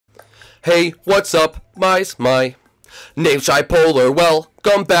Hey, what's up, my name's Tripolar.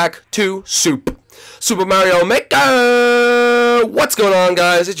 Welcome back to Super Mario Maker. What's going on,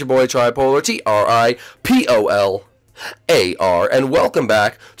 guys? It's your boy Tripolar, Tripolar, and welcome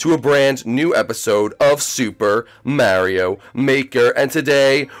back to a brand new episode of Super Mario Maker. And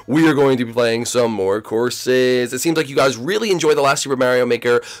today we are going to be playing some more courses. It seems like you guys really enjoyed the last Super Mario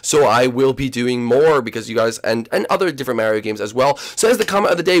Maker, so I will be doing more because you guys and other different Mario games as well. So as the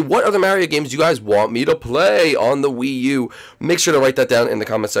comment of the day, what other Mario games do you guys want me to play on the Wii U? Make sure to write that down in the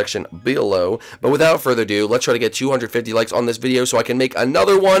comment section below. But without further ado, let's try to get 250 likes on this video so I can make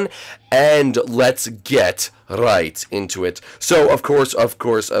another one, and let's get right into it. So of course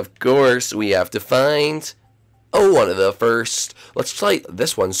we have to find one of the first. Let's try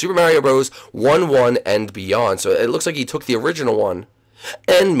this one, Super Mario Bros. 1-1 and Beyond. So it looks like he took the original one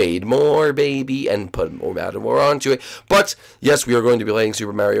and made more, baby, and put more onto it. But yes, we are going to be playing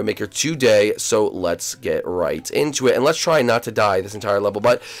Super Mario Maker today, so let's get right into it, and let's try not to die this entire level.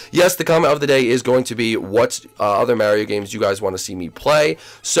 But yes, the comment of the day is going to be what other Mario games you guys want to see me play.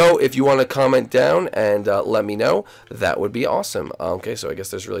 So if you want to comment down and let me know, that would be awesome. Okay, so I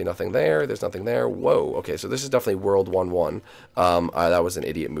guess there's really nothing there. There's nothing there. Whoa. Okay, so this is definitely World 1-1. That was an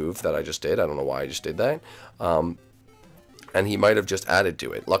idiot move that I just did. I don't know why I just did that. And he might have just added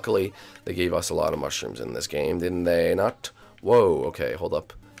to it. Luckily, they gave us a lot of mushrooms in this game, didn't they not? Whoa, okay, hold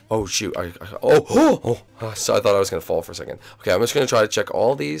up. Oh, shoot. So I thought I was going to fall for a second. Okay, I'm just going to try to check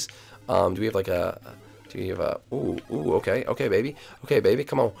all these. Do we have like a... Do we have a... Ooh, okay. Okay, baby. Okay, baby.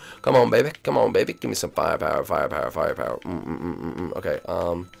 Come on. Come on, baby. Come on, baby. Give me some firepower. Okay,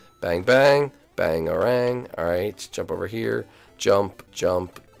 bang, bang. Bang-a-rang. All right, jump over here. Jump.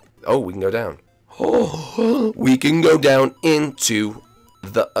 Oh, we can go down. Oh, we can go down into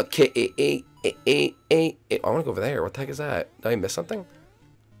the I want to go over there. What the heck is that? Did I miss something?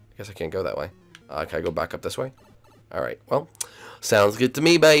 I guess I can't go that way. Can I go back up this way? Alright, well, sounds good to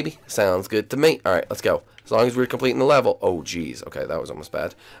me, baby. Sounds good to me. Alright, let's go. As long as we're completing the level. Oh, geez. Okay, that was almost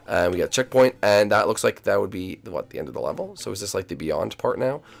bad. We got a checkpoint, and that looks like that would be, what, the end of the level? So is this like the Beyond part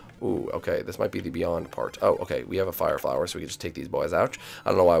now? Ooh, okay, this might be the Beyond part. Oh, okay, we have a fire flower, so we can just take these boys out. I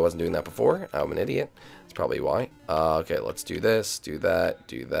don't know why I wasn't doing that before. I'm an idiot. That's probably why. Okay, let's do this, do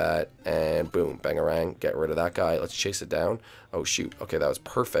that, and boom, bangarang. Get rid of that guy. Let's chase it down. Oh, shoot. Okay, that was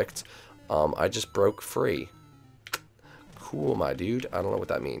perfect. I just broke free. Cool, my dude. I don't know what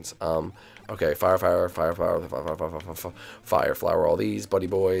that means. Okay, fire flower, all these buddy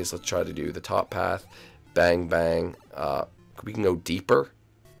boys. Let's try to do the top path. Bang, bang. We can go deeper.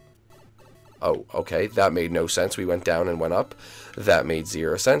 Oh, okay, that made no sense. We went down and went up. That made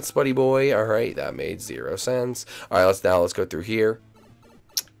 0 sense, buddy boy. All right, that made 0 sense. All right, let's go through here.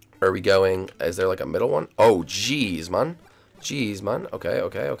 Where are we going? Is there like a middle one? Oh, jeez, man.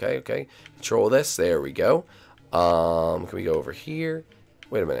 Okay. Control this. There we go. Can we go over here?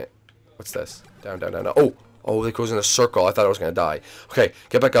 Wait a minute. What's this? Down. Oh, it goes in a circle. I thought I was going to die. Okay,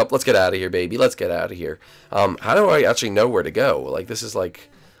 get back up. Let's get out of here, baby. Let's get out of here. How do I actually know where to go? Like, this is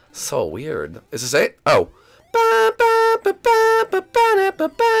like... so weird. Is this it? Oh. Oh,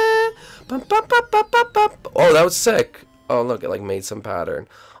 that was sick. Oh, look, it like made some pattern.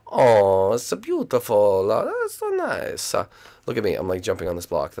 Oh, it's so beautiful. Oh, that's so nice. Look at me. I'm like jumping on this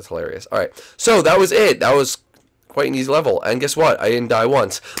block. That's hilarious. All right. So that was it. That was quite an easy level. And guess what? I didn't die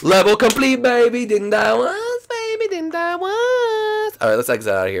once. Level complete, baby. Didn't die once, baby. Didn't die once. All right, let's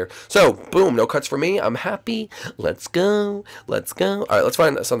exit out of here. So, boom, no cuts for me. I'm happy. Let's go. All right, let's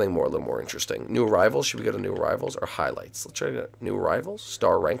find something a little more interesting. New arrivals. Should we go to new arrivals or highlights? Let's try to get new arrivals.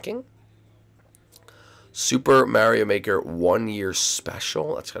 Star ranking. Super Mario Maker 1 year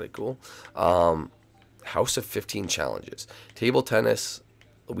special. That's kind of cool. House of 15 challenges. Table tennis.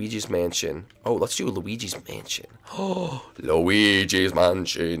 Luigi's Mansion. Oh, let's do Luigi's Mansion. Oh, Luigi's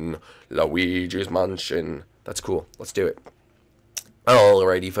Mansion. That's cool. Let's do it.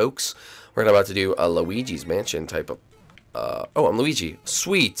 Alrighty, folks. We're about to do a Luigi's Mansion type of... oh, I'm Luigi.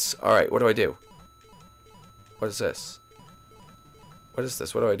 Sweet. Alright, what do I do? What is this? What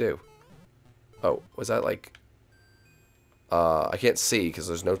do I do? Oh, was that like... I can't see because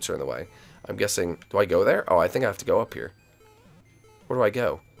those notes are in the way. I'm guessing... Do I go there? Oh, I think I have to go up here. Where do I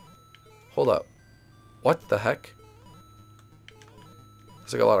go? Hold up. What the heck?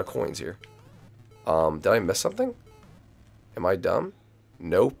 There's like a lot of coins here. Did I miss something? Am I dumb?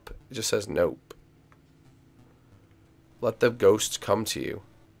 Nope. It just says nope. Let the ghosts come to you.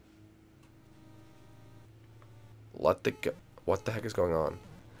 What the heck is going on?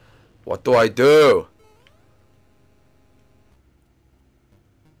 What do I do?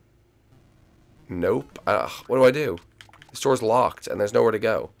 Nope. What do I do? The store's locked and there's nowhere to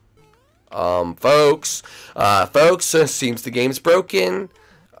go. Folks, seems the game's broken.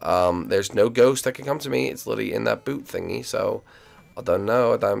 There's no ghost that can come to me. It's literally in that boot thingy, so I don't know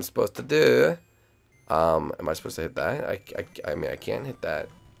what I'm supposed to do. Am I supposed to hit that? I mean, I can't hit that.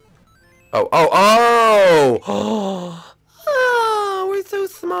 Oh! Oh, we're so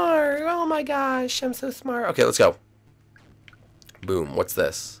smart. Oh my gosh, I'm so smart. Okay, let's go. Boom. What's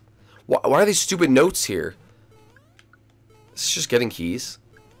this? Why are these stupid notes here? This is just getting keys.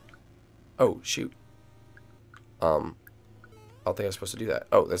 Oh, shoot. I don't think I'm supposed to do that.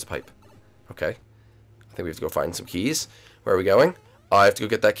 Oh, there's a pipe. Okay. I think we have to go find some keys. Where are we going? Oh, I have to go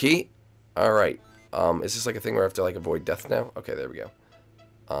get that key. Alright. Is this like a thing where I have to like avoid death now? Okay, there we go.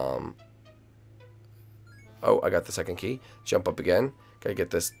 Oh, I got the second key. Jump up again. Gotta get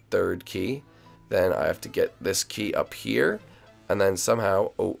this third key. Then I have to get this key up here. And then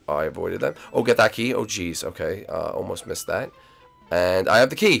somehow... Oh, I avoided that. Oh, get that key. Oh, jeez. Okay. Almost missed that. And I have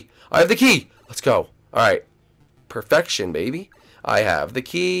the key. I have the key. Let's go. Alright. Perfection, baby. I have the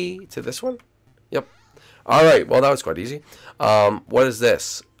key to this one. Yep. Alright. Well, that was quite easy. What is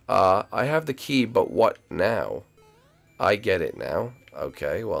this? I have the key, but what now? I get it now.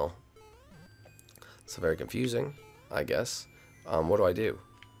 Okay, well... It's very confusing, I guess. What do I do?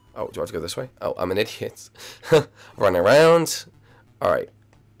 Oh, do I have to go this way? Oh, I'm an idiot. Running around. Alright.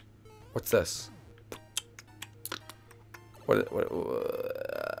 What's this?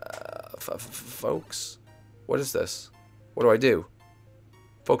 Folks? What is this? What do I do?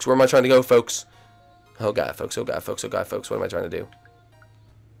 Folks, where am I trying to go, folks? Oh god, folks, oh god, folks, oh god, folks, what am I trying to do?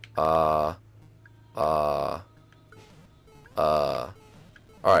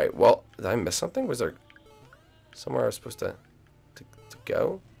 Alright, well, did I miss something? Was there somewhere I was supposed to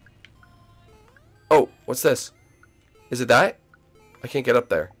go? Oh, what's this? Is it that? I can't get up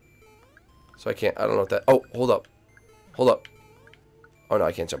there. So I don't know what that... Oh, hold up. Hold up. Oh, no,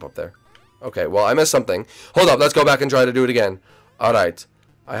 I can't jump up there. Okay, well, I missed something. Hold up, let's go back and try to do it again. Alright.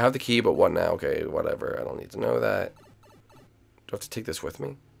 I have the key, but what now? Okay, whatever. I don't need to know that. Do I have to take this with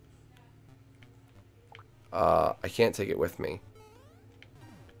me? I can't take it with me.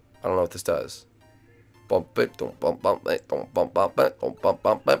 I don't know what this does. Bump it, don't bump it, don't bump it, don't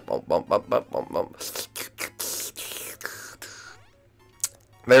bump it, don't bump it.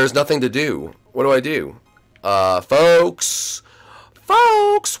 There's nothing to do. What do I do? Folks,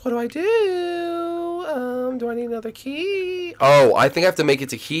 what do I do? Do I need another key? Oh, I think I have to make it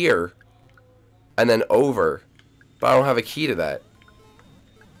to here, and then over, but I don't have a key to that.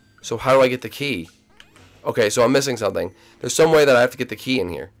 So how do I get the key? Okay, so I'm missing something. There's some way that I have to get the key in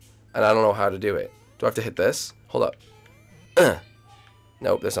here, and I don't know how to do it. Do I have to hit this? Hold up.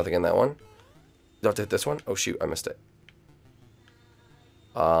 Nope, there's nothing in that one. Do I have to hit this one? Oh shoot, I missed it.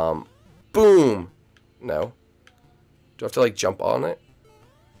 Boom. No. Do I have to like jump on it?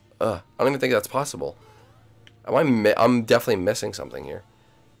 I don't even think that's possible. I'm definitely missing something here.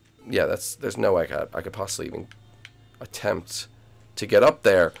 Yeah, there's no way I could possibly even attempt to get up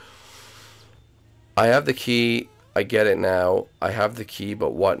there. I have the key. I get it now. I have the key,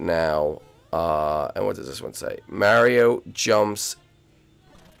 but what now? And what does this one say? Mario jumps,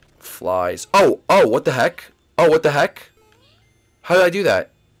 flies. Oh, what the heck? Oh, what the heck? How did I do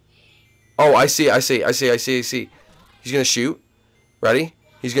that? Oh, I see. He's gonna shoot. Ready?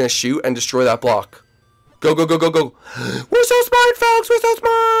 He's gonna shoot and destroy that block. Go, go, go, go, go. We're so smart, folks. We're so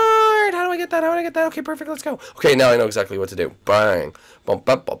smart. How do I get that? How do I get that? Okay, perfect. Let's go. Okay, now I know exactly what to do. Bang. Bump,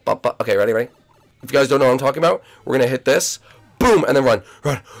 bump, bump, bump, bump. Okay, ready? If you guys don't know what I'm talking about, we're gonna hit this. Boom, and then run.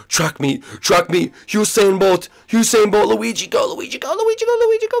 Track me. Usain Bolt, Luigi, go, Luigi, go,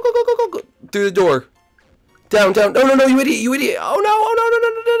 go. Through the door. Down. No, you idiot. Oh,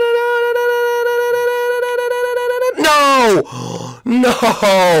 no.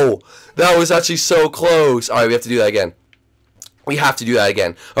 No. That was actually so close. All right, we have to do that again.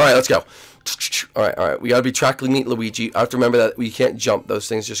 All right, let's go. All right. We gotta be track meet Luigi. I have to remember that we can't jump. Those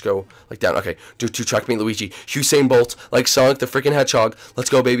things just go like down. Okay, do track meet Luigi. Usain Bolt, like Sonic the freaking Hedgehog. Let's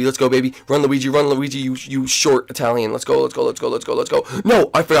go, baby. Run, Luigi. You short Italian. Let's go.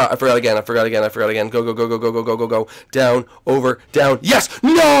 No, I forgot again. Go. Down, over, down. Yes.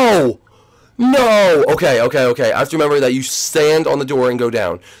 No! Okay. I have to remember that you stand on the door and go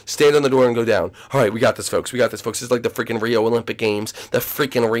down. Alright, we got this, folks. This is like the freaking Rio Olympic Games.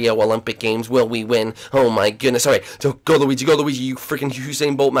 Will we win? Oh my goodness. Alright, so go Luigi, you freaking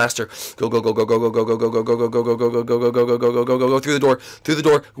Usain Bolt master. Go. Go through the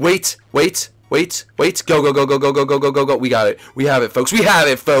door. Wait. Go. We got it. We have it, folks. I'm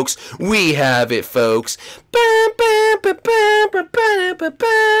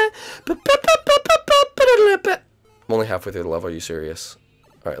only halfway through the level. Are you serious?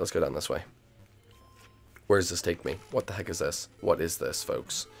 Alright, let's go down this way. Where does this take me? What the heck is this? What is this,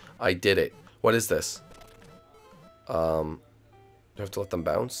 folks? I did it. What is this? Do I have to let them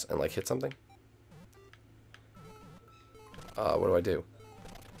bounce and, like, hit something? What do I do?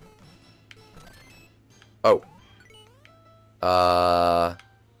 Oh.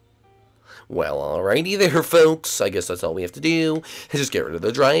 Well, alrighty there, folks. I guess that's all we have to do. Just get rid of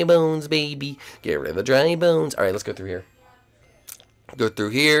the dry bones, baby. Get rid of the dry bones. Alright, let's go through here. Go through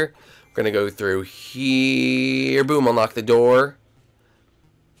here. We're gonna go through here. Boom, unlock the door.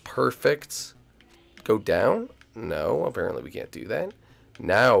 Perfect. Go down? No, apparently we can't do that.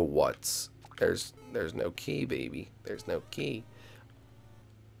 Now what's... There's no key, baby. There's no key.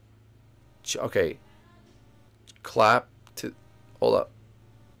 Okay. Clap to... Hold up.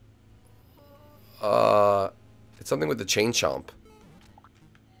 It's something with the chain chomp.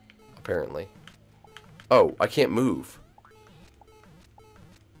 Apparently. Oh, I can't move.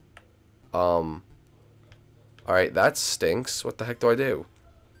 Alright, that stinks. What the heck do I do?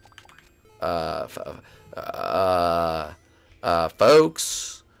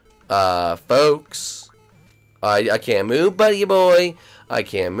 Folks. Folks. I can't move, buddy boy. I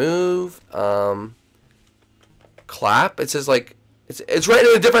can't move. Clap? It says, like, it's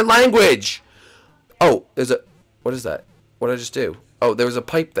written in a different language. Oh, there's a... What is that? What did I just do? Oh, there was a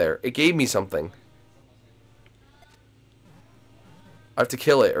pipe there. It gave me something. I have to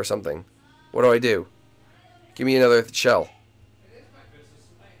kill it or something. What do I do? Give me another shell.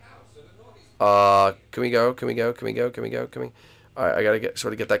 Can we go? Can we go? Can we go? Can we go? Can we... Alright, I gotta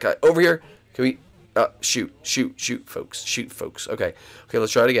sort of get that guy over here. Can we... shoot, folks. Shoot, folks. Okay. Okay,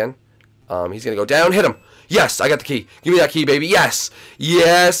 let's try it again. He's gonna go down. Hit him. Yes, I got the key. Give me that key, baby. Yes.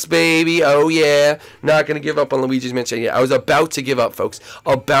 Yes, baby. Oh, yeah. Not going to give up on Luigi's Mansion yet. I was about to give up, folks.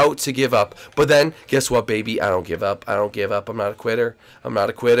 About to give up. But then, guess what, baby? I don't give up. I don't give up. I'm not a quitter. I'm not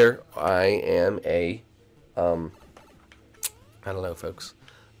a quitter. I am a, I don't know, folks.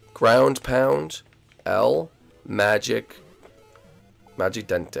 Ground pound. L. Magic. Magic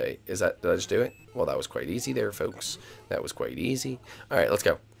Dente. Did I just do it? Well, that was quite easy there, folks. That was quite easy. All right, let's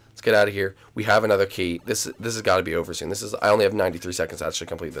go. Let's get out of here. We have another key. This has got to be over soon. I only have 93 seconds to actually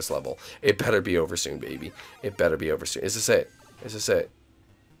complete this level. It better be over soon, baby. It better be over soon. Is this it? Is this it?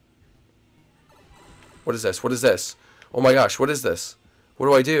 What is this? What is this? Oh my gosh, what is this? What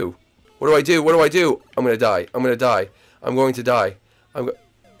do I do? What do I do? What do I do? I'm gonna die. I'm gonna die. I'm going to die.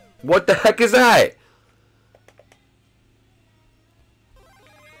 What the heck is that?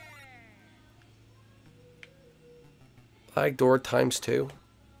 Lag door ×2.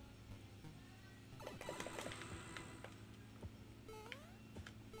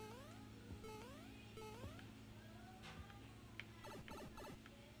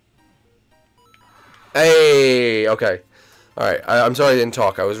 Hey, okay. Alright, I'm sorry I didn't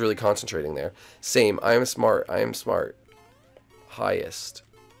talk. I was really concentrating there. Same. I am smart. I am smart. Highest.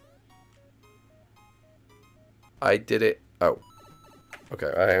 I did it. Oh. Okay,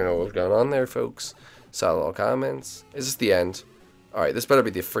 I don't know what's going on there, folks. Saw all comments. Is this the end? Alright, this better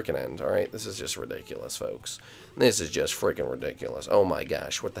be the freaking end, alright? This is just ridiculous, folks. This is just freaking ridiculous. Oh my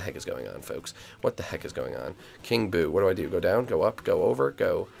gosh, what the heck is going on, folks? What the heck is going on? King Boo, what do I do? Go down, go up, go over,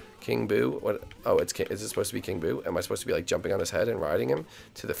 go... King Boo, what? Oh, is it supposed to be King Boo? Am I supposed to be like jumping on his head and riding him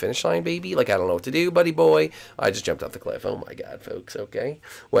to the finish line, baby? Like, I don't know what to do, buddy boy. I just jumped off the cliff. Oh my god, folks. Okay.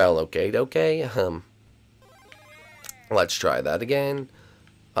 Well, okay. Let's try that again.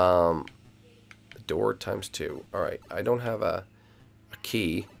 Door ×2. All right. I don't have a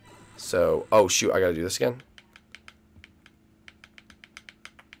key, so oh shoot, I gotta do this again.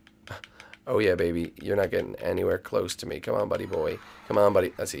 Oh yeah, baby, you're not getting anywhere close to me. Come on, buddy boy. Come on,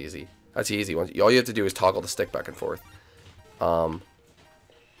 buddy. That's easy. That's easy. All you have to do is toggle the stick back and forth. I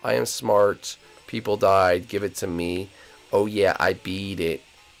am smart. People died. Give it to me. Oh yeah, I beat it.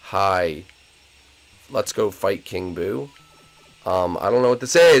 Hi. Let's go fight King Boo. I don't know what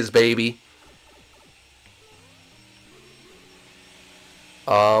this is, baby.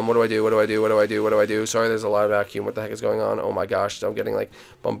 What do I do? What do I do? What do I do? What do I do? Sorry, there's a lot of vacuum. What the heck is going on? Oh my gosh, I'm getting like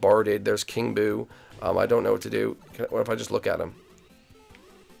bombarded. There's King Boo. I don't know what to do. What if I just look at him?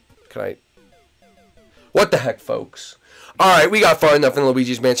 Can I? What the heck, folks? Alright, we got far enough in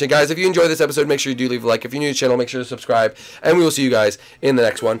Luigi's Mansion. Guys, if you enjoyed this episode, make sure you do leave a like. If you're new to the channel, make sure to subscribe. And we will see you guys in the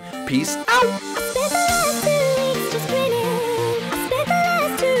next one. Peace out!